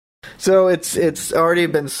So it's already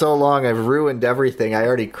been so long. I've ruined everything. I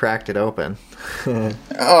already cracked it open.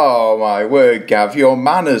 Oh my word, Gav! Your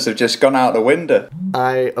manners have just gone out the window.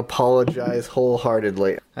 I apologize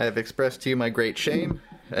wholeheartedly. I have expressed to you my great shame,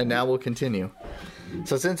 and now we'll continue.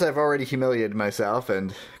 So since I've already humiliated myself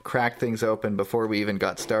and cracked things open before we even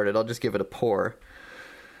got started, I'll just give it a pour.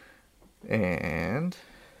 And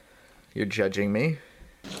you're judging me.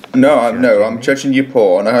 No, I'm judging you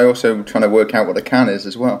poor, and I also am trying to work out what the can is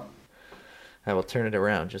as well. I will turn it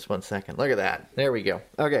around just 1 second. Look at that. There we go.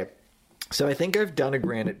 Okay. So I think I've done a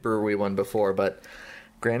Granite Brewery one before, but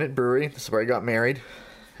Granite Brewery, this is where I got married.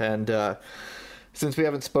 And since we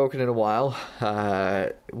haven't spoken in a while,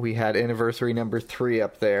 we had anniversary number 3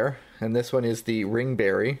 up there. And this one is the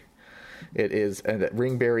Ringberry. It is a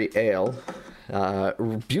Ringberry Ale.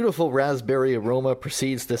 Beautiful raspberry aroma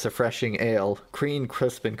precedes this refreshing ale. Clean,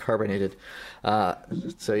 crisp, and carbonated.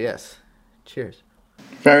 So yes, cheers.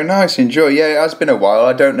 Very nice, enjoy. Yeah, it has been a while.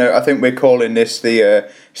 I don't know. I think we're calling this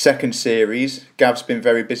the second series. Gav's been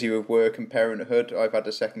very busy with work and parenthood. I've had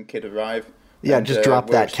a second kid arrive. Yeah, and, just drop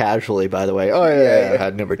that casually, by the way. Oh, yeah. I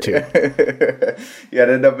had number 2. Yeah,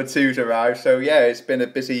 the number 2's arrived. So, yeah, it's been a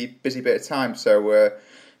busy bit of time. So,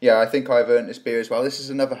 yeah, I think I've earned this beer as well. This is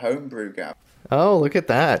another homebrew, Gav. Oh, look at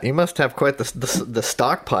that. You must have quite the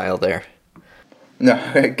stockpile there. No,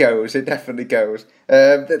 it goes. It definitely goes.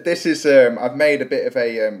 This is, I've made a bit of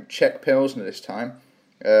a Czech Pilsner this time.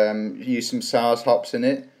 Used some Saaz hops in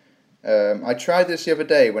it. I tried this the other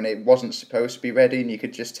day when it wasn't supposed to be ready, and you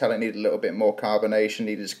could just tell it needed a little bit more carbonation,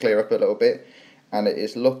 needed to clear up a little bit. And it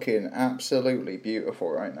is looking absolutely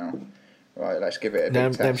beautiful right now. Right, let's give it a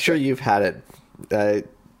big test. I'm sure you've had it.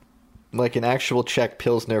 Like an actual Czech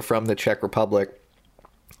Pilsner from the Czech Republic.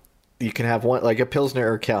 You can have one, like a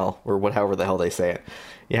Pilsner Urquell, or however the hell they say it.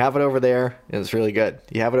 You have it over there, and it's really good.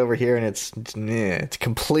 You have it over here, and it's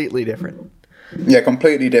completely different. Yeah,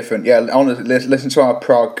 completely different. Yeah, honestly, listen to our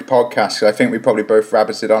Prague podcast. I think we probably both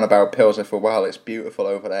rabbited on about Pilsner for a while. It's beautiful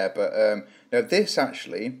over there. But this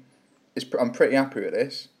actually, I'm pretty happy with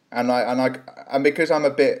this. And because I'm a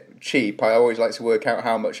bit cheap, I always like to work out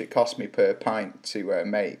how much it cost me per pint to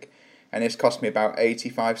make. And it's cost me about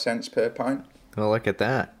 85 cents per pint. Well, look at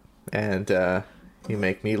that. And you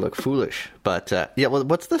make me look foolish. But, yeah, well,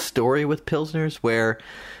 what's the story with Pilsners where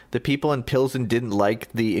the people in Pilsen didn't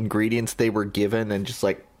like the ingredients they were given and just,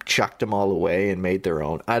 like, chucked them all away and made their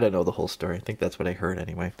own? I don't know the whole story. I think that's what I heard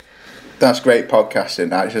anyway. That's great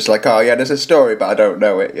podcasting. It's just like, oh, yeah, there's a story, but I don't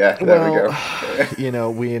know it. Yeah, there we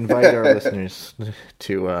go. We invite our listeners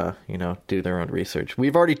to, do their own research.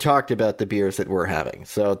 We've already talked about the beers that we're having,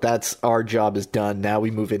 so that's our job is done. Now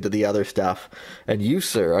we move into the other stuff. And you,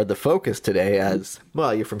 sir, are the focus today as,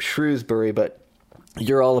 well, you're from Shrewsbury, but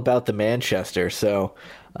you're all about the Manchester, so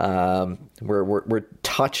we're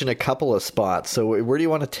touching a couple of spots. So where do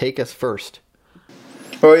you want to take us first?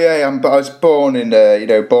 Well, yeah, I was born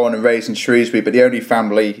and raised in Shrewsbury, but the only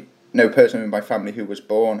person in my family who was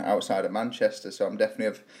born outside of Manchester, so I'm definitely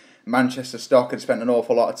of Manchester stock and spent an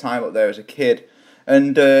awful lot of time up there as a kid.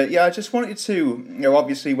 And, I just wanted to,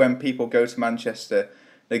 obviously when people go to Manchester,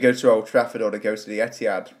 they go to Old Trafford or they go to the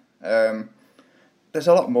Etihad. There's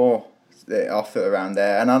a lot more offer around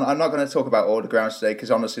there, and I'm not going to talk about all the grounds today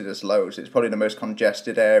because honestly there's loads. It's probably the most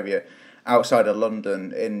congested area outside of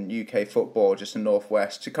London in UK football, just the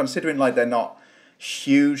northwest. Considering like they're not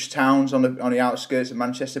huge towns on the outskirts of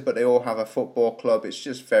Manchester, but they all have a football club. It's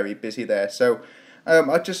just very busy there. So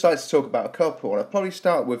I'd just like to talk about a couple. I'll probably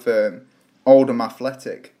start with Oldham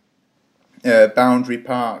Athletic, Boundary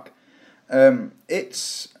Park.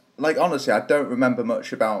 It's like honestly, I don't remember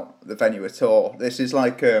much about the venue at all. This is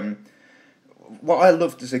like what I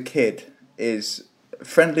loved as a kid is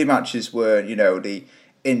friendly matches were the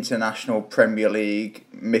International Premier League,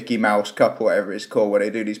 Mickey Mouse Cup, whatever it's called, where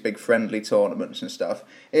they do these big friendly tournaments and stuff.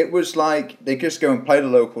 It was like they just go and play the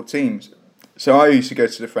local teams. So I used to go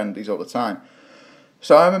to the friendlies all the time.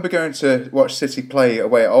 So I remember going to watch City play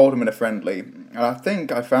away at Oldham in a friendly, and I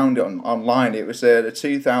think I found it online. It was the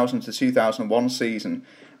 2000 to 2001 season.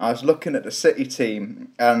 I was looking at the City team,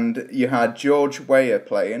 and you had George Weah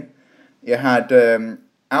playing. You had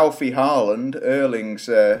Alfie Haaland, Erling's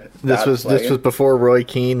This was before Roy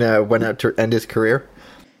Keane went out to end his career?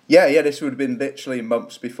 Yeah, this would have been literally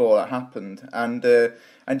months before that happened.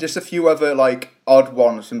 And just a few other like odd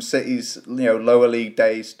ones from City's lower league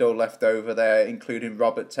days still left over there, including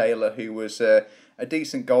Robert Taylor, who was a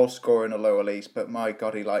decent goal scorer in the lower leagues, but my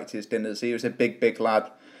God, he liked his dinners. He was a big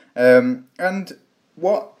lad. And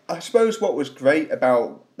what was great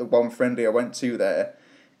about the one friendly I went to there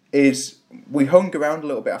is we hung around a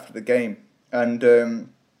little bit after the game, and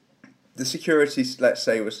the security, let's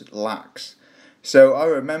say, was lax. So I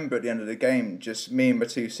remember at the end of the game, just me and my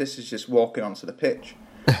two sisters just walking onto the pitch,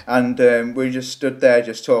 and we just stood there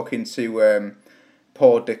just talking to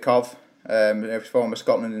Paul Dickov, former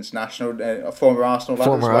Scotland international, former Arsenal lad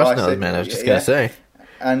former as well. Arsenal man. I was just gonna say,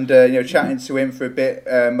 and chatting to him for a bit,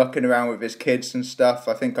 mucking around with his kids and stuff.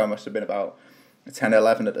 I think I must have been about 10,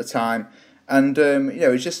 11 at the time, and it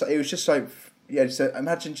was just like. Yeah, so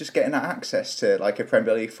imagine just getting that access to like a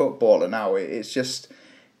Premier League footballer now. It just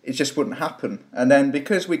wouldn't happen. And then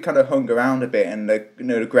because we kind of hung around a bit and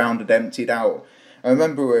the ground had emptied out, I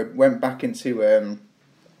remember we went back into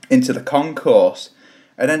the concourse,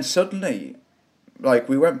 and then suddenly, like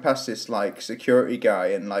we went past this like security guy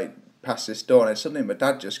and like past this door, and suddenly my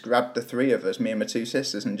dad just grabbed the three of us, me and my two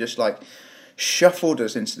sisters, and just like shuffled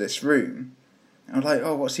us into this room. I was like,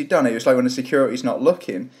 oh, what's he done? It was like when the security's not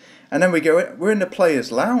looking. And then we're in the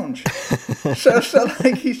players' lounge. so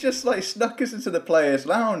like he's just like snuck us into the players'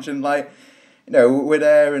 lounge, and like, we're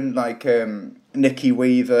there, and like Nicky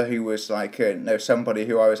Weaver, who was like somebody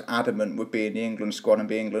who I was adamant would be in the England squad and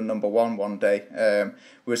be England number one day,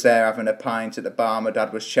 was there having a pint at the bar. My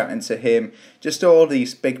dad was chatting to him. Just all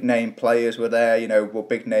these big name players were there, were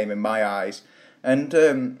big name in my eyes. And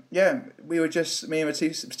we were just, me and my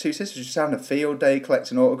two sisters, just having a field day,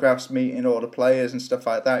 collecting autographs, meeting all the players and stuff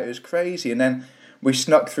like that. It was crazy. And then we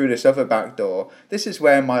snuck through this other back door. This is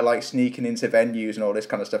where my like sneaking into venues and all this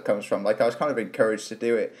kind of stuff comes from. Like I was kind of encouraged to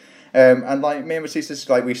do it. And like me and my sisters,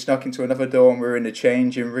 like we snuck into another door, and we were in the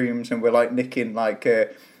changing rooms, and we're like nicking like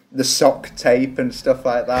the sock tape and stuff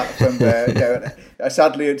like that from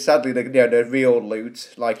sadly the real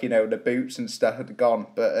loot, like the boots and stuff had gone,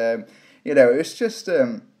 but. It's just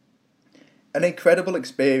an incredible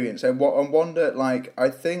experience, and one that, like, I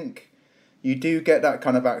think you do get that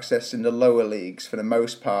kind of access in the lower leagues for the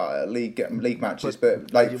most part, league matches,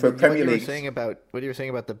 but like for Premier League. What you were saying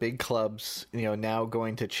about the big clubs, now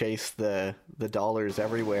going to chase the dollars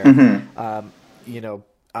everywhere. Mm-hmm.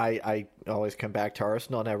 I always come back to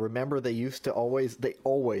Arsenal, and I remember they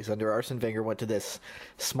always under Arsene Wenger went to this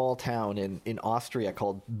small town in Austria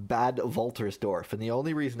called Bad Woltersdorf, and the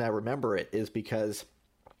only reason I remember it is because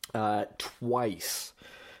twice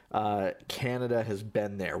Canada has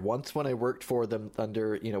been there. Once when I worked for them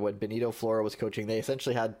under when Benito Floro was coaching, they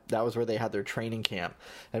essentially that was where they had their training camp,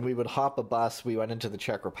 and we would hop a bus. We went into the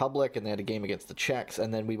Czech Republic, and they had a game against the Czechs,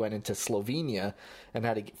 and then we went into Slovenia and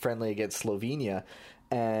had a friendly against Slovenia.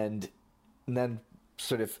 And then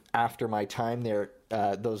sort of after my time there,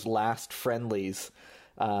 those last friendlies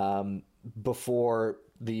before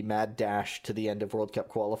the mad dash to the end of World Cup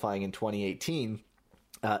qualifying in 2018,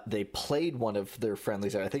 they played one of their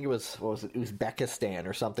friendlies there. I think it was Uzbekistan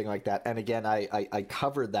or something like that. And again, I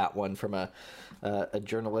covered that one from a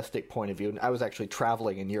journalistic point of view. And I was actually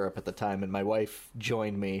traveling in Europe at the time, and my wife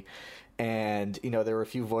joined me. And there were a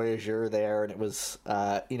few voyageurs there, and it was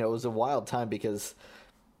it was a wild time because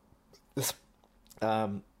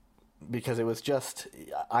it was just,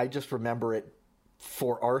 I just remember it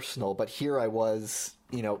for Arsenal, but here I was,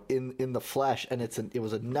 in the flesh, and it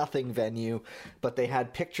was a nothing venue, but they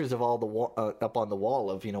had pictures of all the up on the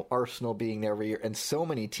wall of Arsenal being there every year, and so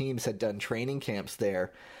many teams had done training camps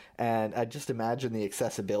there, and I just imagine the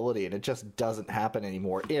accessibility, and it just doesn't happen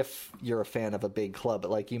anymore if you're a fan of a big club.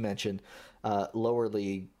 But like you mentioned, lower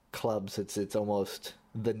league clubs, it's almost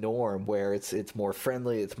the norm, where it's more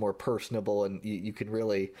friendly, it's more personable, and you can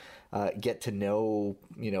really get to know,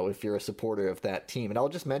 if you're a supporter of that team. And I'll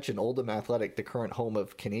just mention Oldham Athletic, the current home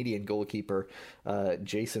of Canadian goalkeeper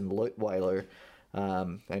Jason Leutwiler.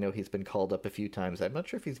 I know he's been called up a few times. I'm not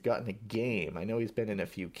sure if he's gotten a game. I know he's been in a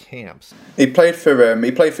few camps. He played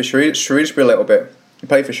for Shrewsbury a little bit. He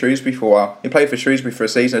played for Shrewsbury for a while. He played for Shrewsbury for a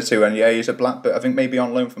season or two, and he's a Blackburn. I think maybe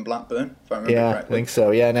on loan from Blackburn, if I remember correctly. I think so.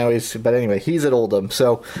 Yeah, now but anyway, he's at Oldham.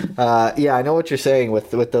 So, I know what you're saying with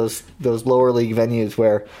those lower league venues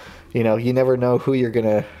where, you never know who you're going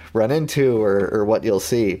to run into or what you'll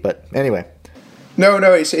see. But anyway. No,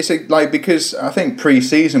 it's like, because I think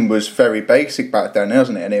pre-season was very basic back then,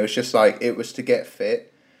 wasn't it? And it was just like, it was to get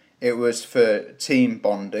fit, it was for team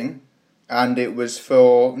bonding, and it was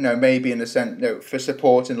for, maybe in the sense, for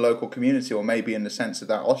supporting the local community, or maybe in the sense of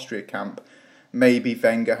that Austria camp, maybe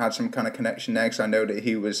Wenger had some kind of connection there, because I know that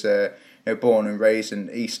he was born and raised in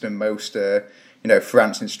easternmost,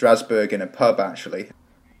 France, in Strasbourg, in a pub, actually.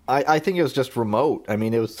 I think it was just remote. I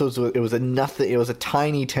mean, it was a nothing. It was a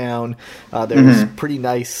tiny town. There was a pretty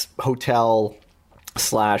nice hotel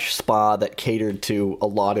slash spa that catered to a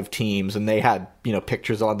lot of teams, and they had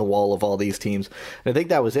pictures on the wall of all these teams. And I think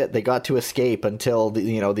that was it. They got to escape until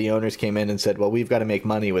the owners came in and said, well, we've got to make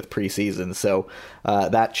money with preseason. So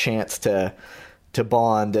that chance to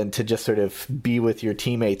bond and to just sort of be with your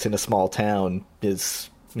teammates in a small town is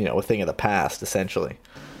a thing of the past, essentially.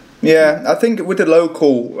 Yeah, I think with the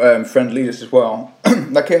local friendlies as well,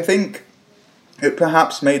 like I think it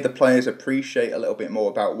perhaps made the players appreciate a little bit more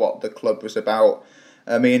about what the club was about.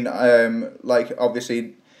 I mean, like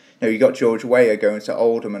obviously, you got George Weah going to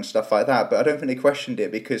Oldham and stuff like that, but I don't think they questioned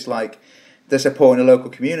it because like they're supporting the local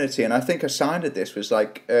community, and I think a sign of this was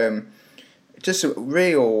like just a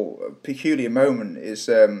real peculiar moment is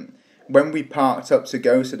when we parked up to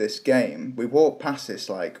go to this game, we walked past this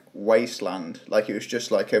like wasteland, like it was just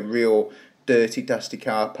like a real dirty, dusty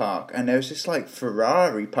car park, and there was this like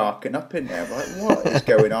Ferrari parking up in there. Like, what is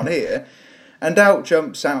going on here? And out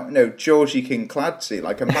jumps Georgie Kincladze,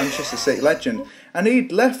 like a Manchester City legend, and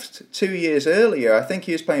he'd left 2 years earlier. I think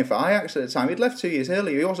he was playing for Ajax at the time. He'd left 2 years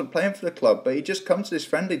earlier. He wasn't playing for the club, but he'd just come to this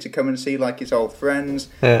friendly to come and see like his old friends,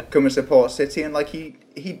 come and support City, and like he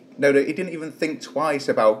didn't even think twice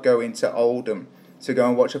about going to Oldham to go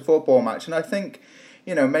and watch a football match. And I think,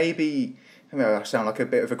 maybe. I mean, I sound like a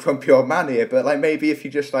bit of a grumpy old man here, but like maybe if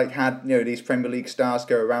you just like had these Premier League stars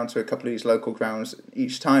go around to a couple of these local grounds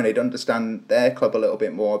each time, they'd understand their club a little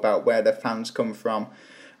bit more about where their fans come from.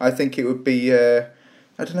 I think it would be I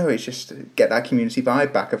don't know, it's just get that community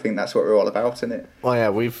vibe back. I think that's what we're all about, isn't it? Well, yeah,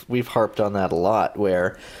 we've harped on that a lot,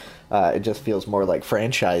 where it just feels more like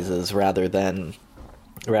franchises rather than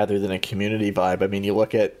a community vibe. I mean, you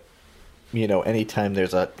look at anytime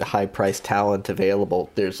there's a high-priced talent available,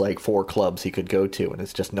 there's like 4 clubs he could go to, and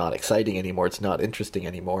it's just not exciting anymore. It's not interesting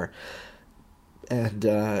anymore. And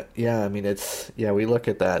I mean, we look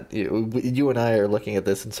at that. You and I are looking at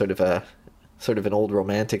this in sort of an old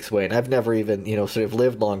romantics way, and I've never even sort of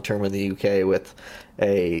lived long term in the UK with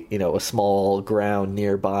a small ground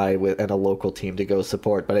nearby and a local team to go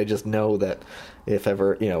support. But I just know that if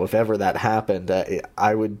ever that happened,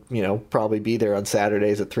 I would probably be there on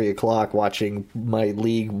Saturdays at 3:00 watching my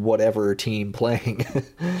league whatever team playing.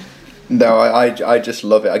 No, I just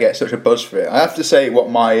love it. I get such a buzz for it. I have to say what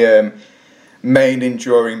my main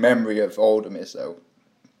enduring memory of Oldham is though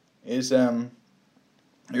is it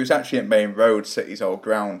was actually at Main Road, City's old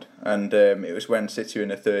ground, and it was when City were in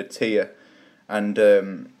the 3rd tier, and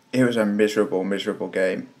it was a miserable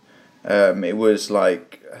game. It was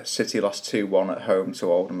like City lost 2-1 at home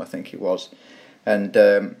to Oldham, I think it was, and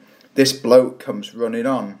this bloke comes running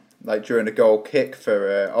on like during a goal kick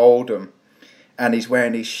for Oldham, and he's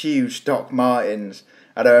wearing these huge Doc Martens.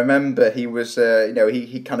 And I remember he was,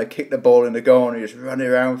 he kind of kicked the ball in the goal and he was running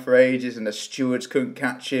around for ages, and the stewards couldn't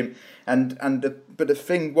catch him. But the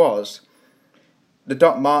thing was, the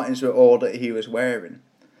Doc Martens were all that he was wearing.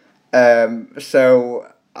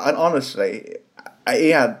 So, and honestly, he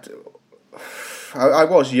had. I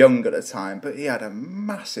was young at the time, but he had a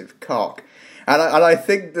massive cock. And I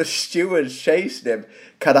think the stewards chased him,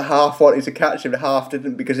 kind of half wanted to catch him, half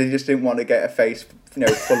didn't, because he just didn't want to get a face, full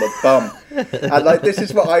of bum. And like, this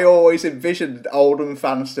is what I always envisioned Oldham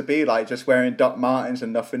fans to be like, just wearing Doc Martens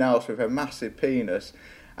and nothing else with a massive penis.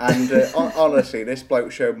 And honestly, this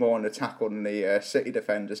bloke showed more on the tackle than the City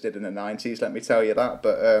defenders did in the 90s, let me tell you that.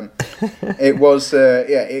 But it was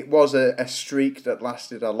a streak that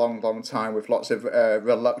lasted a long time with lots of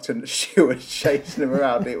reluctant stewards chasing him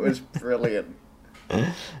around. It was brilliant.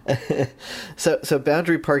 So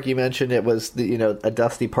Boundary Park, you mentioned it was a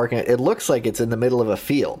dusty parking. It looks like it's in the middle of a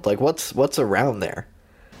field. Like what's around there?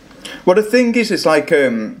 Well, the thing is, it's like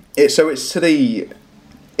it's to the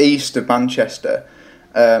east of Manchester.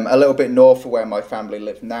 A little bit north of where my family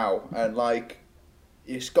live now, and like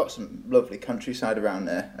it's got some lovely countryside around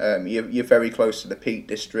there. You're very close to the Peak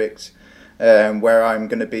District, where I'm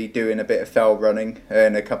going to be doing a bit of fell running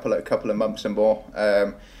in a couple of months and more.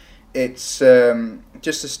 It's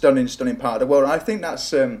just a stunning part of the world. I think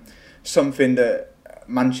that's something that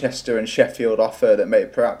Manchester and Sheffield offer that maybe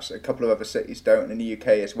perhaps a couple of other cities don't in the UK,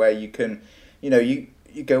 is where you can, you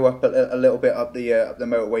go up a little bit up the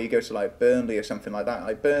motorway. You go to like Burnley or something like that.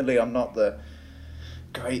 Like Burnley, I'm not the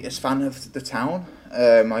greatest fan of the town.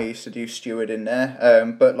 I used to do steward in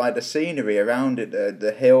there, but like the scenery around it,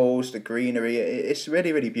 the hills, the greenery, it's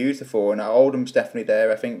really beautiful. And Oldham's definitely there.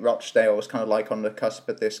 I think Rochdale is kind of like on the cusp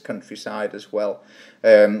of this countryside as well.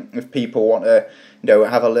 If people want to,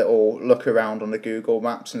 have a little look around on the Google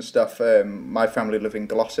Maps and stuff, my family live in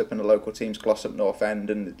Glossop, and the local team's Glossop North End,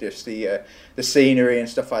 and just the scenery and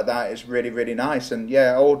stuff like that is really nice. And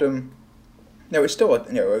yeah, Oldham, it's still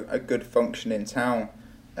a good functioning town.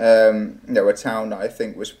 A town that I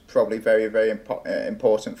think was probably very, very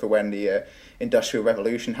important for when the Industrial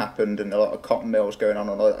Revolution happened, and a lot of cotton mills going on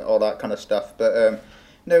and all that kind of stuff. But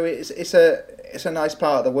it's a nice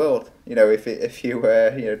part of the world, if you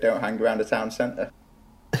don't hang around the town centre.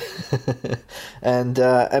 And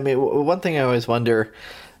I mean, one thing I always wonder,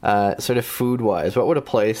 sort of food-wise, what would a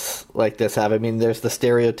place like this have? I mean, there's the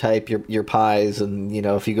stereotype, your pies, and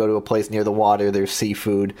if you go to a place near the water, there's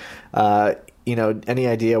seafood. Any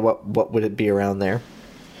idea what would it be around there?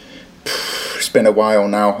 It's been a while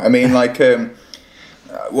now. I mean,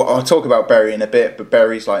 I'll talk about Bury in a bit, but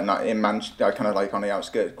Bury's like in Manchester, kind of like on the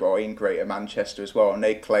outskirts, or in Greater Manchester as well, and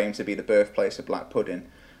they claim to be the birthplace of black pudding.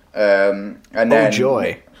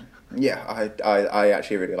 Joy! Yeah, I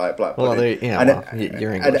actually really like black pudding. Well,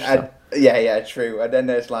 you're English. Yeah, true. And then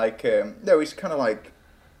there's it's kind of like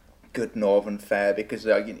good northern fare because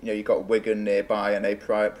you got Wigan nearby, and they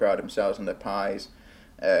pride themselves on their pies.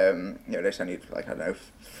 There's only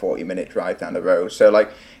 40-minute drive down the road. So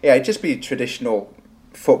it'd just be traditional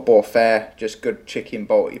football fare, just good chicken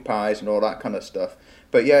balti pies and all that kind of stuff.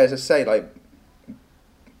 But yeah, as I say,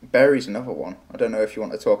 Bury's another one. I don't know if you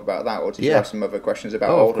want to talk about that, or do you have some other questions about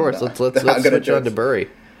Oldham? Of course. Let's switch on to Bury.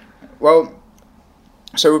 Well,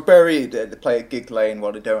 so with Bury, they play at Gig Lane.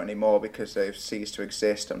 Well, they don't anymore because they've ceased to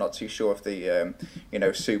exist. I'm not too sure if the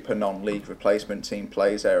super non-league replacement team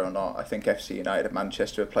plays there or not. I think FC United of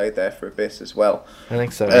Manchester have played there for a bit as well. I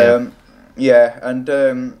think so.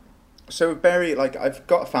 So with Bury, I've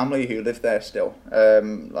got a family who live there still.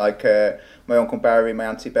 My Uncle Barry, my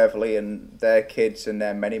Auntie Beverly, and their kids, and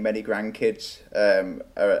their many, many grandkids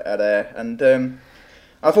are there. And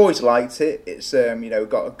I've always liked it. It's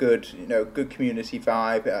got a good community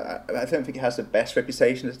vibe. I don't think it has the best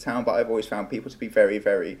reputation as a town, but I've always found people to be very,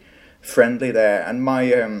 very friendly there. And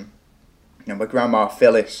my my grandma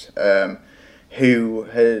Phyllis, who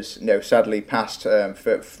has sadly passed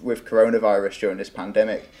with coronavirus during this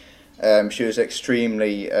pandemic. She was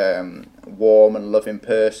extremely warm and loving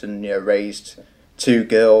person. Raised 2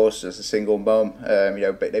 girls as a single mum.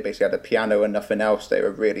 They basically had a piano and nothing else. They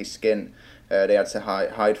were really skint. They had to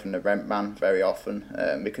hide from the rent man very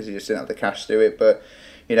often because he just didn't have the cash to do it. But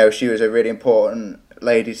she was a really important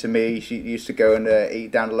lady to me. She used to go and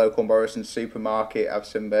eat down the local Morrison's supermarket, have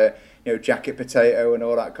some jacket potato and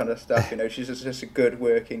all that kind of stuff. She's just a good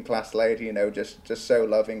working class lady. Just so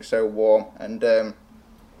loving, so warm, and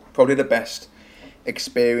probably the best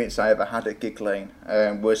experience I ever had at Gig Lane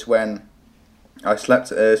was when I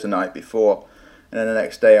slept at hers the night before, and then the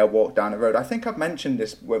next day I walked down the road. I think I've mentioned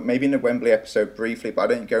this maybe in the Wembley episode briefly, but I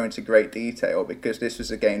didn't go into great detail because this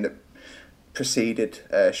was a game that preceded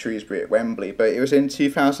Shrewsbury at Wembley. But it was in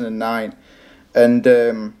 2009, and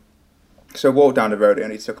so I walked down the road. It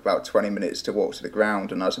only took about 20 minutes to walk to the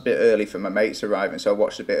ground, and I was a bit early for my mates arriving, so I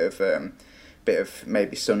watched a bit of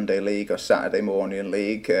maybe Sunday league or Saturday morning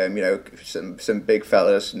league. Some big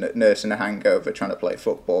fellas nursing a hangover trying to play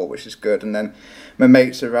football, which is good. And then my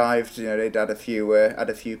mates arrived. They'd had a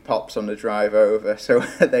few pops on the drive over, so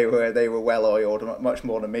they were well oiled, much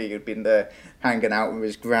more than me, who'd been there hanging out with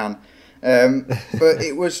his gran. But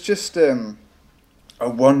it was just a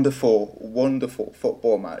wonderful, wonderful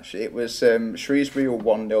football match. It was Shrewsbury were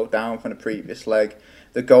 1-0 down from the previous leg.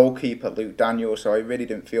 The goalkeeper, Luke Daniels, so I really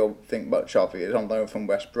didn't think much of it. He was on loan from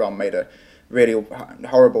West Brom, made a really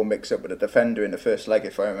horrible mix-up with the defender in the first leg,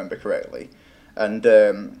 if I remember correctly. And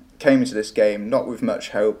came into this game not with much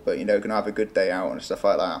hope, but, going to have a good day out and stuff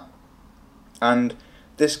like that. And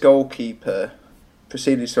this goalkeeper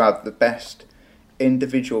proceeded to have the best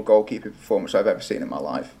individual goalkeeper performance I've ever seen in my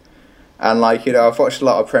life. And, I've watched a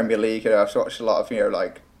lot of Premier League, I've watched a lot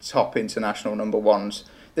of, top international number ones.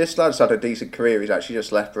 This lad's had a decent career. He's actually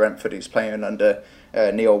just left Brentford. He's playing under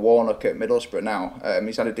Neil Warnock at Middlesbrough now.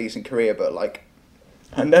 He's had a decent career, but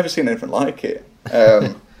I've never seen anything like it.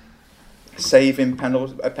 Saving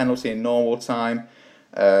a penalty in normal time.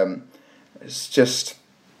 It's just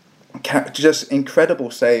incredible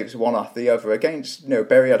saves, one after the other. Against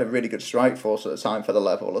Bury had a really good strike force at the time for the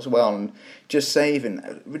level as well, and just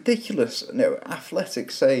saving ridiculous athletic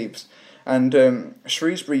saves. And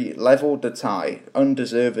Shrewsbury levelled the tie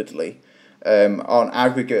undeservedly on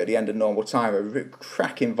aggregate at the end of normal time. A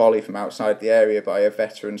cracking volley from outside the area by a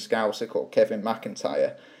veteran Scouser called Kevin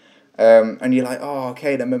McIntyre. And you're like, oh,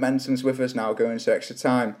 okay, the momentum's with us now going into extra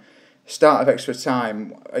time. Start of extra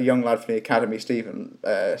time, a young lad from the academy, Stephen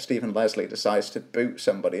Leslie, decides to boot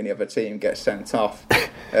somebody and the other team gets sent off.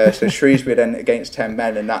 So Shrewsbury then against 10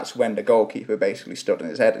 men, and that's when the goalkeeper basically stood on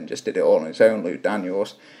his head and just did it all on his own, Luke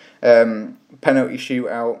Daniels. Penalty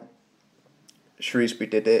shootout, Shrewsbury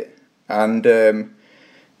did it, and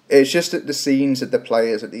it's just that the scenes of the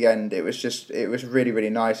players at the end, it was really, really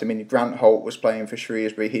nice. I mean, Grant Holt was playing for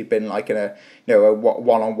Shrewsbury. He'd been like in a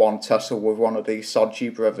one-on-one tussle with one of the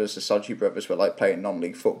Sodji brothers. The Sodji brothers were like playing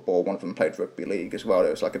non-league football. One of them played rugby league as well. It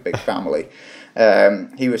was like a big family.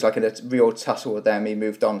 He was like in a real tussle with them. He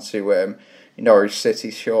moved on to Norwich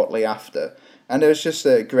City shortly after. And there was just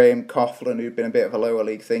Graham Coughlin, who'd been a bit of a lower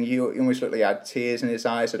league thing. He almost looked like he had tears in his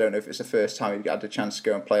eyes. I don't know if it's the first time he had the chance to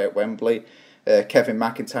go and play at Wembley. Kevin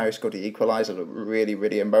McIntyre scored the equaliser, looked really,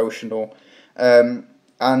 really emotional. And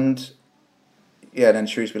then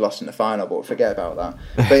Shrewsbury lost in the final, but forget about that.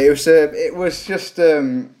 But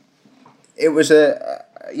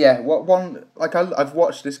I've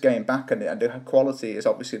watched this game back, and the quality is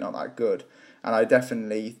obviously not that good. And I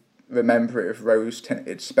definitely remember it with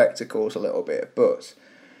rose-tinted spectacles a little bit, but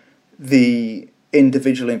the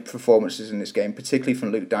individual performances in this game, particularly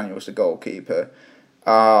from Luke Daniels, the goalkeeper,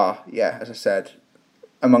 are, as I said,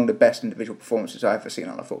 among the best individual performances I've ever seen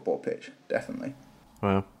on a football pitch, definitely.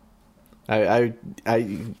 Wow. I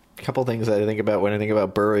couple things that I think about when I think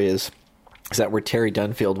about Bury is that where Terry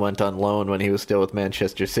Dunfield went on loan when he was still with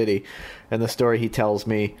Manchester City, and the story he tells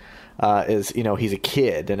me is, he's a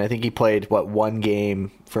kid, and I think he played, one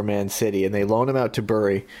game for Man City, and they loan him out to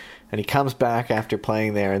Bury, and he comes back after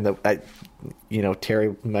playing there, and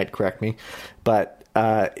Terry might correct me, but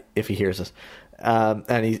if he hears us,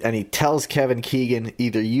 and he tells Kevin Keegan,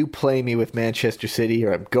 either you play me with Manchester City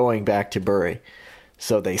or I'm going back to Bury.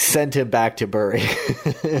 So they sent him back to Bury.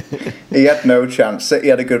 He had no chance. City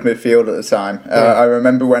had a good midfield at the time. I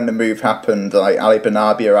remember when the move happened, like Ali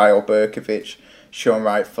Benarbia, Ayel Berkovic, Sean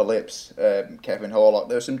Wright-Phillips, Kevin Horlock.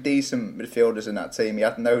 There were some decent midfielders in that team. He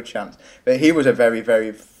had no chance. But he was a very, very,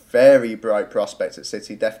 very bright prospect at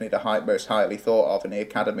City. Definitely the most highly thought of in the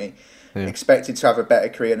academy. Yeah. Expected to have a better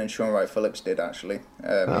career than Sean Wright-Phillips did, actually.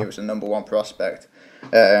 He was a number one prospect.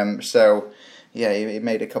 He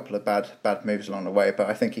made a couple of bad moves along the way, but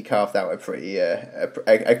I think he carved out a pretty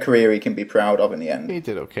a career he can be proud of in the end. He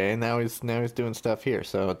did okay, and now he's doing stuff here,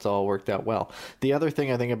 so it's all worked out well. The other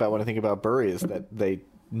thing I think about when I think about Bury is that they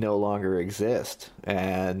no longer exist,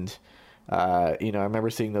 and I remember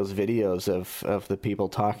seeing those videos of the people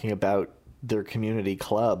talking about their community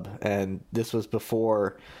club, and this was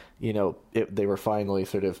before they were finally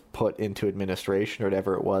sort of put into administration or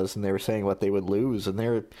whatever it was, and they were saying what they would lose, and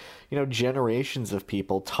there were, generations of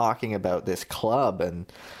people talking about this club, and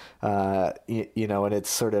and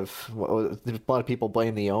it's sort of, a lot of people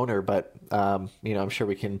blame the owner, but I'm sure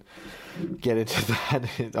we can get into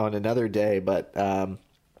that on another day, but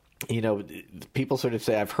people sort of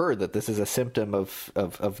say, I've heard that this is a symptom of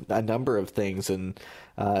a number of things, and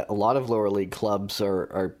a lot of lower league clubs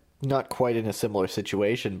are not quite in a similar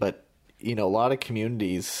situation, but a lot of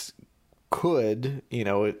communities could,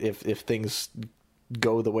 if things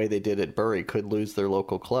go the way they did at Bury, could lose their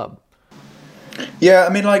local club. Yeah,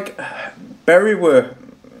 I mean, Bury were,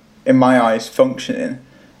 in my eyes, a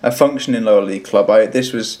functioning lower league club. They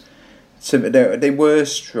were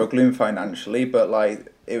struggling financially, but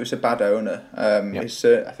it was a bad owner. It's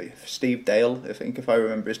I think Steve Dale, if I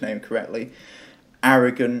remember his name correctly,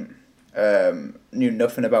 arrogant. Knew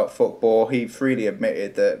nothing about football. He freely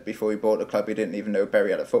admitted that before he bought the club, he didn't even know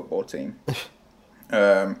Bury had a football team.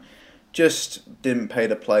 Just didn't pay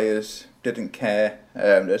the players, didn't care.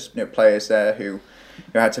 There's players there who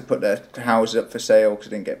had to put their houses up for sale because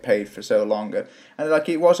they didn't get paid for so long. And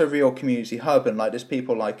it was a real community hub. And there's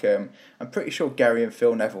people I'm pretty sure Gary and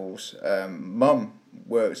Phil Neville's mum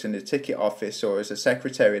works in the ticket office or as a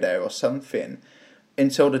secretary there or something,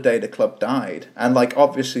 until the day the club died. And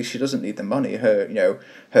obviously she doesn't need the money. Her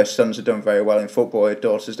sons have done very well in football, her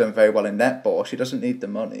daughter's done very well in netball. She doesn't need the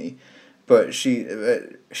money, but she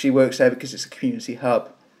works there because it's a community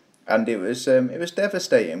hub. And it was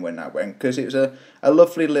devastating when that went, because it was a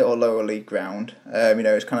lovely little lower league ground.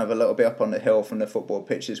 It's kind of a little bit up on the hill from the football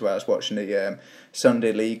pitches where I was watching the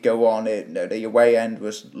Sunday League go on. The away end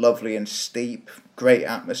was lovely and steep, great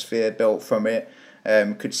atmosphere built from it.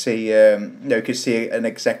 Could see an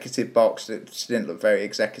executive box that didn't look very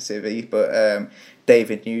executive-y, but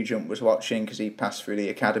David Nugent was watching because he passed through the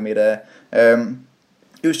academy there.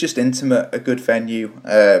 It was just intimate, a good venue.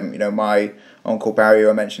 My Uncle Barry, who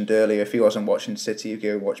I mentioned earlier, if he wasn't watching City, he'd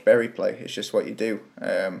go and watch Bury play. It's just what you do.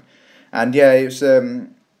 It was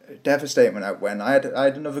devastating when that went. I had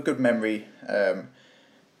another good memory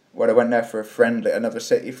when I went there for another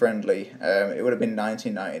City friendly. It would have been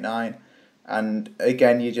 1999. And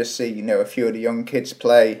again, you just see, a few of the young kids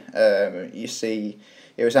play. You see,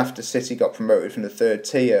 it was after City got promoted from the third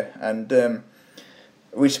tier, and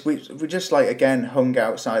we just like again hung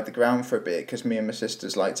outside the ground for a bit because me and my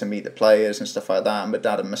sisters like to meet the players and stuff like that. And my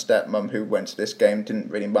dad and my stepmom who went to this game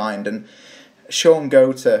didn't really mind. And Sean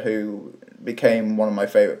Gota, who became one of my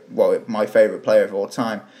favourite player of all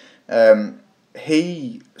time,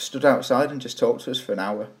 he stood outside and just talked to us for an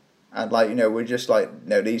hour. And we're just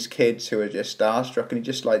these kids who are just starstruck, and he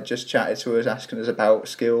just chatted to us, asking us about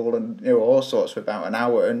skill and all sorts for about an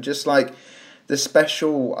hour. And just the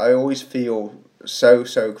special, I always feel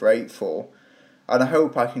so grateful, and I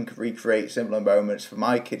hope I can recreate similar moments for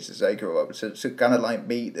my kids as they grow up. To kind of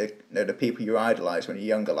meet the people you idolise when you're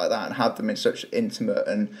younger like that, and have them in such intimate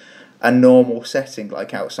and normal setting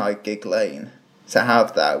like outside Gig Lane. To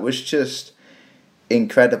have that was just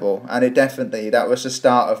incredible, and that was the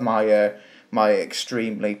start of my my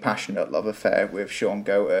extremely passionate love affair with Sean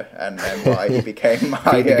Gota, and then why he became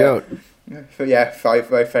my goat. My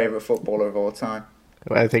favourite footballer of all time.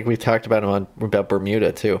 I think we talked about him about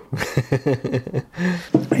Bermuda too.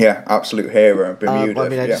 Yeah, absolute hero,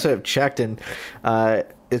 Bermuda. I just sort of checked, and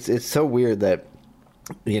it's so weird that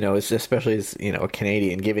especially as a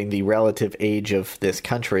Canadian, giving the relative age of this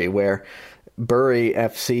country, where Bury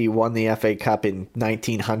FC won the FA Cup in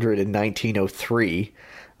 1900 and 1903,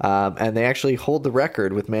 and they actually hold the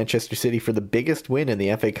record with Manchester City for the biggest win in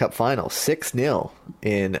the FA Cup final, 6-0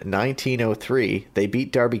 in 1903. They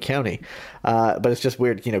beat Derby County, but it's just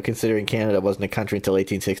weird, considering Canada wasn't a country until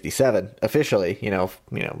 1867 officially.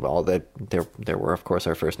 There were of course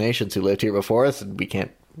our First Nations who lived here before us, and we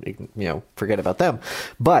can't forget about them.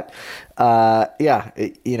 But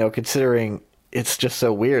considering. It's just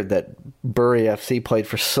so weird that Bury FC played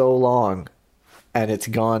for so long, and it's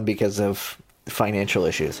gone because of financial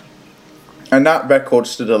issues. And that record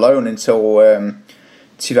stood alone until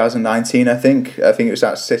 2019, I think. I think it was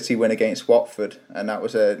that City win against Watford, and that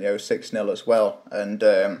was a 6-0 as well. And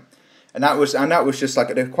that was just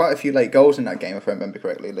there were quite a few late goals in that game, if I remember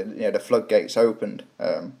correctly. The floodgates opened.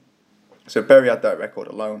 So Bury had that record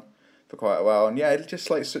alone for quite a while, and it's just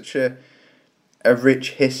such a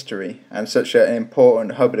rich history and such an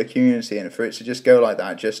important hub of the community, and for it to just go like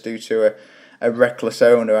that just due to a reckless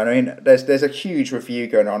owner. I mean, there's a huge review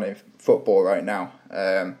going on in football right now.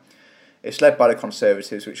 It's led by the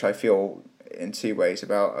Conservatives, which I feel in two ways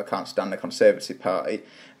about. I can't stand the Conservative Party,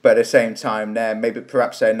 but at the same time,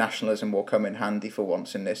 perhaps their nationalism will come in handy for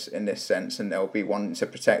once in this sense, and they'll be wanting to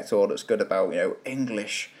protect all that's good about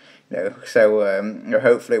English. So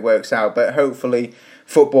hopefully it works out, but hopefully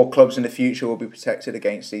football clubs in the future will be protected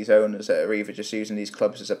against these owners that are either just using these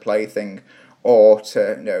clubs as a plaything or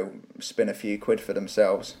to spin a few quid for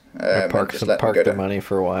themselves. Park their money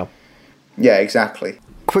for a while. Yeah, exactly.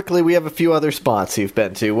 Quickly, we have a few other spots you've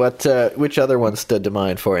been to. Which other ones stood to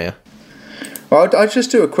mind for you? Well, I'll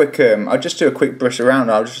just do a quick brush around.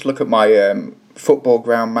 I'll just look at my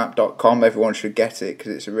footballgroundmap.com. Everyone should get it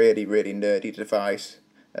because it's a really, really nerdy device.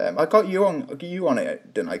 I got you on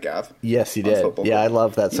it, didn't I, Gav? Yes, you did. Yeah, I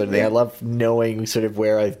love that sort of thing. I love knowing sort of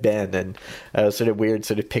where I've been, and sort of weird,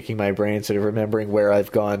 sort of picking my brain, sort of remembering where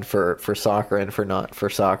I've gone for soccer and for not for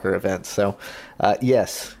soccer events. So,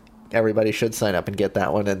 yes, everybody should sign up and get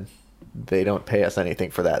that one, and they don't pay us anything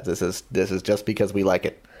for that. This is just because we like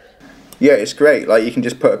it. Yeah, it's great. You can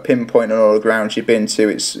just put a pinpoint on all the grounds you've been to.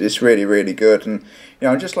 It's really, really good. And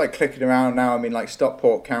I'm just clicking around now. I mean,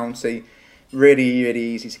 Stockport County. Really, really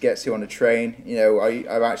easy to get to on the train.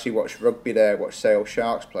 I've actually watched rugby there, watched Sale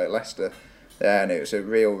Sharks play at Leicester, and it was a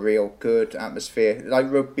real good atmosphere.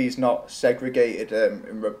 Rugby's not segregated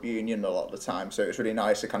in rugby union a lot of the time, so it was really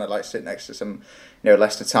nice to kind of sit next to some,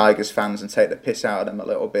 Leicester Tigers fans and take the piss out of them a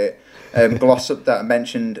little bit. Glossop that I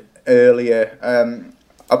mentioned earlier.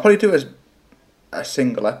 I'll probably do a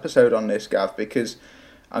single episode on this, Gav, because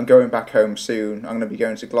I'm going back home soon. I'm going to be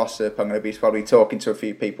going to Glossop. I'm going to be probably talking to a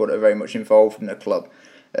few people that are very much involved in the club.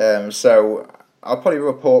 So I'll probably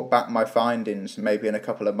report back my findings maybe in a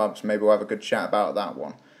couple of months. Maybe we'll have a good chat about that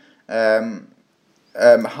one.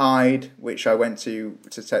 Hyde, which I went to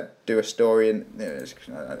do a story in.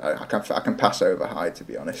 I can pass over Hyde, to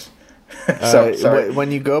be honest. Sorry. When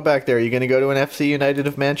you go back there, are you going to go to an FC United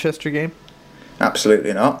of Manchester game?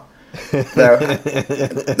 Absolutely not.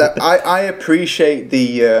 I appreciate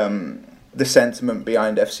the sentiment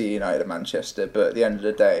behind FC United of Manchester, but at the end of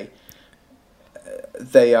the day,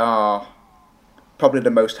 they are probably the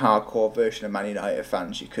most hardcore version of Man United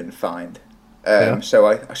fans you can find. So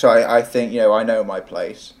I think I know my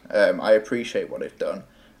place. I appreciate what they've done.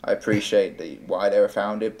 I appreciate why they were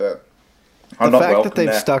founded, but I'm not welcome there. The fact that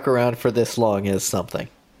they've stuck around for this long is something.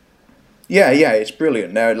 Yeah, it's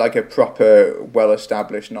brilliant. They're a proper,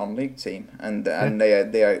 well-established non-league team, and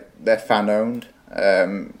they're fan-owned.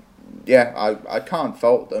 yeah, I can't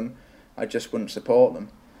fault them. I just wouldn't support them.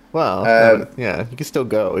 Well, yeah, you can still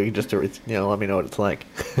go. You can just let me know what it's like.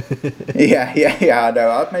 Yeah. I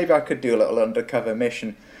know. Maybe I could do a little undercover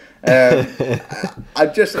mission. Who's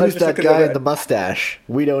that guy in the mustache?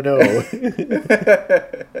 We don't know.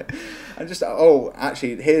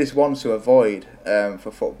 Actually, here's one to avoid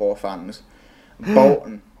for football fans.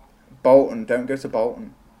 Bolton. Don't go to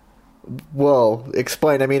Bolton. Well,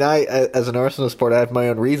 explain. I mean, as an Arsenal supporter, I have my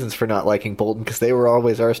own reasons for not liking Bolton because they were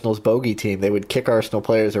always Arsenal's bogey team. They would kick Arsenal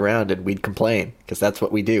players around and we'd complain because that's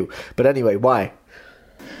what we do. But anyway, why?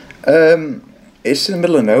 It's in the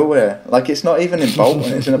middle of nowhere. Like, it's not even in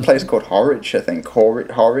Bolton. It's in a place called Horwich, I think.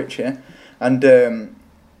 Horwich, yeah. And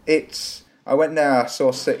I went there, I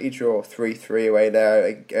saw City draw 3-3 away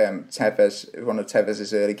there. Tevez, one of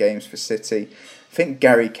Tevez's early games for City. I think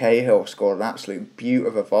Gary Cahill scored an absolute beaut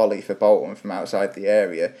of a volley for Bolton from outside the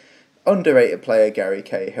area. Underrated player, Gary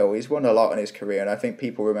Cahill. He's won a lot in his career, and I think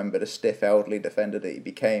people remember the stiff, elderly defender that he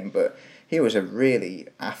became. But he was a really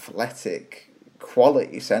athletic,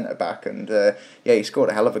 quality centre-back, and he scored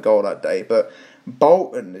a hell of a goal that day. But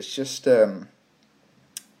Bolton is just... I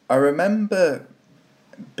remember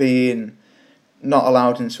being not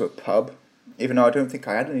allowed into a pub, even though I don't think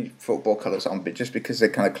I had any football colours on, but just because they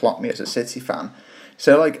kind of clocked me as a City fan.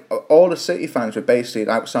 So, like, all the City fans were basically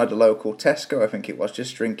outside the local Tesco, I think it was,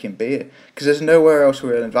 just drinking beer. Because there's nowhere else we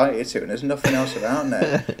were invited to, and there's nothing else around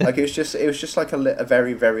there. Like, it was just like a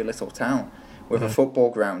very, very little town with a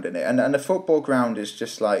football ground in it. And the football ground is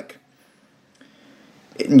just, like,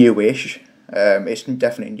 newish. It's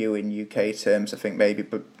definitely new in UK terms, I think maybe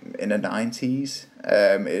in the 90s.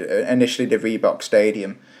 Initially, the Reebok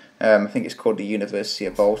Stadium. I think it's called the University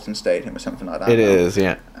of Bolton Stadium or something like that. It is,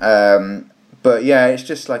 yeah. But yeah, it's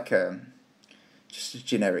just like just a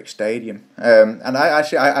generic stadium. And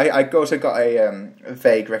I also got a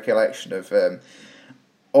vague recollection of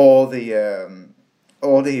all the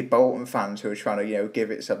Bolton fans who were trying to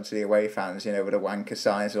give it something to the away fans, with the wanker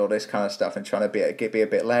signs and all this kind of stuff, and trying to be a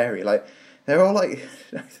bit Larry. Like, they're all like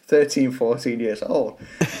 13, 14 years old.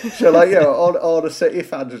 So like, all the City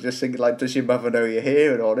fans are just thinking like, does your mother know you're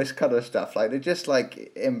here, and all this kind of stuff. Like, they're just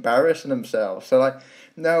like embarrassing themselves. So like,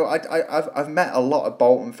 no, I've met a lot of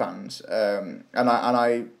Bolton fans, and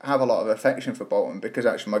I have a lot of affection for Bolton because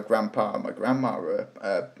actually my grandpa and my grandma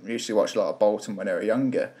used to watch a lot of Bolton when they were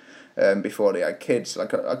younger, before they had kids.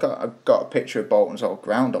 Like, I got a picture of Bolton's old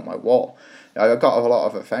ground on my wall. I got a lot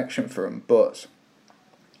of affection for them, but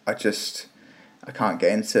I can't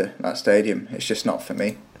get into that stadium. It's just not for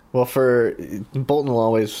me. Well, for Bolton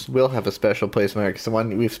will have a special place in because the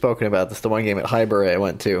one we've spoken about this, the one game at Highbury I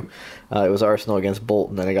went to, it was Arsenal against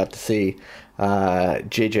Bolton, and I got to see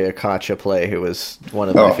JJ Okocha play, who was one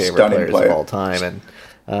of my favorite players of all time, and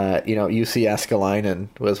UC Escalainen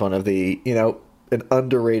was one of the an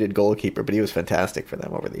underrated goalkeeper, but he was fantastic for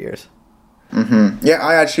them over the years. Mm-hmm. Yeah,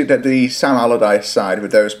 I actually did the Sam Allardyce side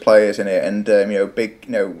with those players in it, and big,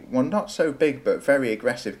 not so big but very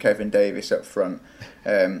aggressive Kevin Davis up front.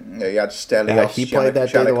 You had Stelios. Yeah, he played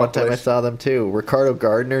that day the one time I saw them too. Ricardo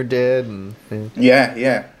Gardner did, and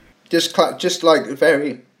yeah, just like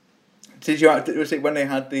very. Was it when they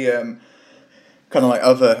had the kind of like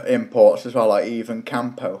other imports as well, like Ivan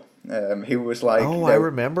Campo? He was like. Oh, I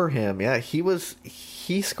remember him. Yeah,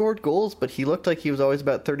 he scored goals, but he looked like he was always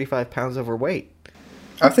about 35 pounds overweight.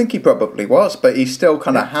 I think he probably was, but he still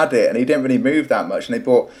kind of had it, and he didn't really move that much. And they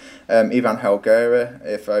bought Ivan Helguera,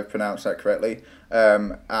 if I pronounced that correctly.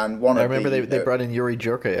 And I remember they brought in Yuri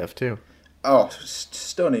Djorkaeff too. Oh,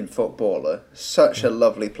 stunning footballer! Such a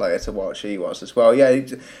lovely player to watch. He was as well. Yeah,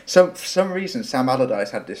 for some reason Sam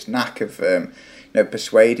Allardyce had this knack of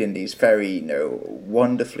persuading these very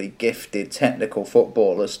wonderfully gifted technical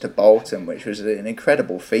footballers to Bolton, which was an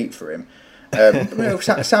incredible feat for him.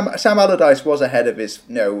 Sam Allardyce was ahead of his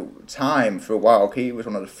time for a while. He was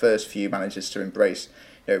one of the first few managers to embrace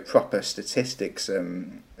proper statistics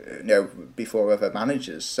before other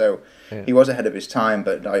managers. So he was ahead of his time.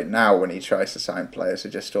 But like now, when he tries to sign players,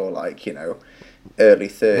 they're just all like early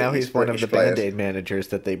 30s. Now he's British one of the players. Band-Aid managers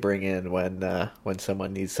that they bring in when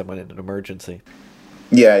someone needs someone in an emergency.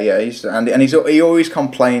 Yeah, he always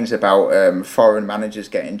complains about foreign managers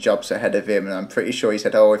getting jobs ahead of him, and I'm pretty sure he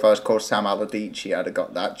said, "Oh, if I was called Sam Allardyce, I'd have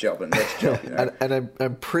got that job and this job." and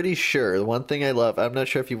I'm pretty sure the one thing I love. I'm not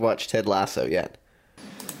sure if you've watched Ted Lasso yet.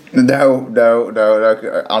 No.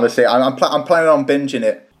 Honestly, I'm planning on binging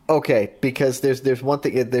it. Okay, because there's one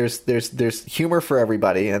thing. There's humor for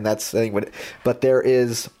everybody, and that's the thing. But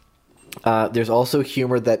there's also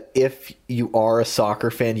humor that if you are a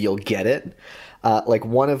soccer fan, you'll get it. Like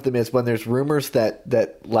one of them is when there's rumors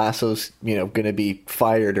that Lasso's going to be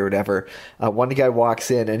fired or whatever. One guy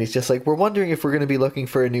walks in and he's just like, "We're wondering if we're going to be looking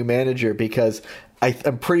for a new manager because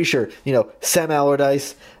I'm pretty sure Sam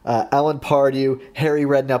Allardyce, Alan Pardew, Harry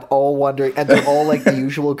Redknapp, all wondering, and they're all like the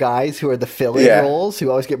usual guys who are the fill-in roles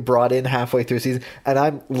who always get brought in halfway through the season, and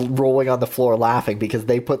I'm rolling on the floor laughing because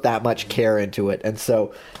they put that much care into it. And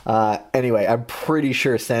so anyway, I'm pretty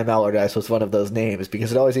sure Sam Allardyce was one of those names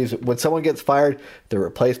because it always seems when someone gets fired, they're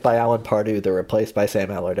replaced by Alan Pardew, they're replaced by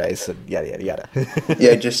Sam Allardyce, and yada yada yada.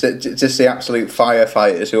 Yeah, just the absolute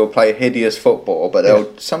firefighters who will play hideous football, but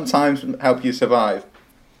they'll sometimes help you survive.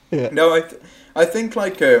 Yeah. No, I think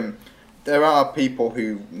like there are people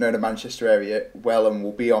who know the Manchester area well and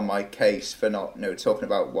will be on my case for not talking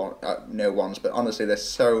about ones, but honestly, there's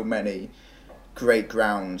so many great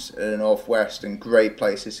grounds in the northwest and great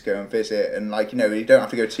places to go and visit, and you don't have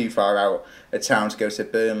to go too far out of town to go to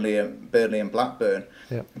Burnley and Blackburn.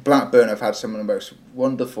 Yeah. Blackburn have had some of the most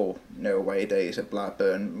wonderful away days at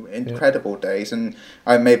Blackburn, incredible days, and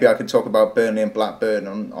maybe I can talk about Burnley and Blackburn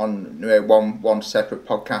on one separate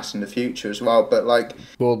podcast in the future as well. But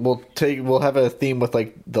we'll have a theme with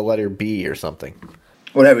like the letter B or something.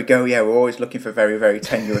 Well, there we go. Yeah, we're always looking for very, very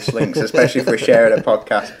tenuous links, especially if we're sharing a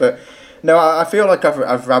podcast. But no, I feel like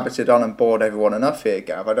I've rabbited on and bored everyone enough here,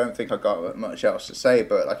 Gav. I don't think I've got much else to say,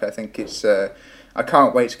 but I think it's. I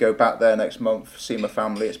can't wait to go back there next month, see my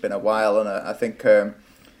family. It's been a while, and I think,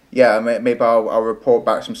 maybe I'll report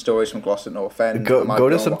back some stories from Gloucester North End. Go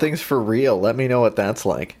to some things for real. Let me know what that's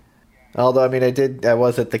like. Although, I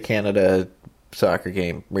was at the Canada soccer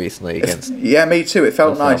game recently against. Yeah, me too. It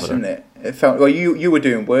felt nice, didn't it? It felt well. You were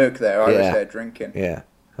doing work there. I was there drinking. Yeah.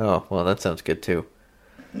 Oh well, that sounds good too.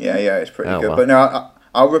 Yeah, it's pretty good. Well. But no,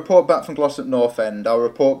 I'll report back from Gloucester North End. I'll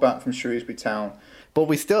report back from Shrewsbury Town. But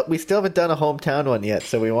we still haven't done a hometown one yet,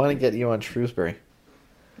 so we want to get you on Shrewsbury.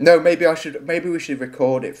 No, maybe we should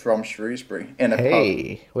record it from Shrewsbury in a pub.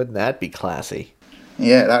 Hey, wouldn't that be classy?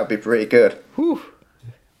 Yeah, that would be pretty good. Whew.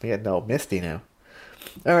 Yeah, no, misty now.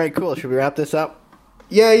 All right, cool. Should we wrap this up?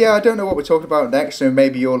 Yeah. I don't know what we're talking about next, so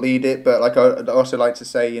maybe you'll lead it. But I'd also like to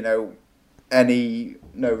say, any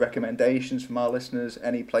recommendations from our listeners,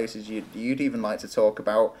 any places you'd even like to talk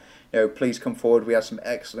about. Please come forward. We have some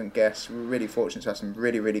excellent guests. We're really fortunate to have some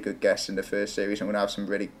really, really good guests in the first series, and we're going to have some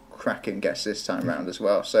really cracking guests this time round as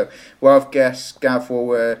well. So we'll have guests. Gav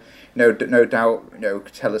will, no doubt,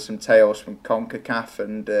 tell us some tales from CONCACAF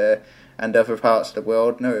and other parts of the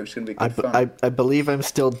world. No, it's going to be good fun. I believe I'm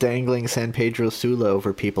still dangling San Pedro Sula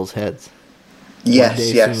over people's heads. Yes,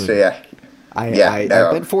 soon. yeah.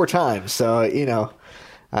 I've been 4 times, so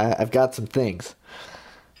I've got some things.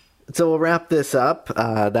 So we'll wrap this up.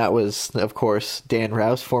 That was, of course, Dan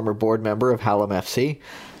Rouse, former board member of Hallam FC.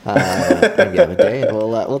 I'm Gavin Day, and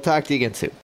we'll talk to you again soon.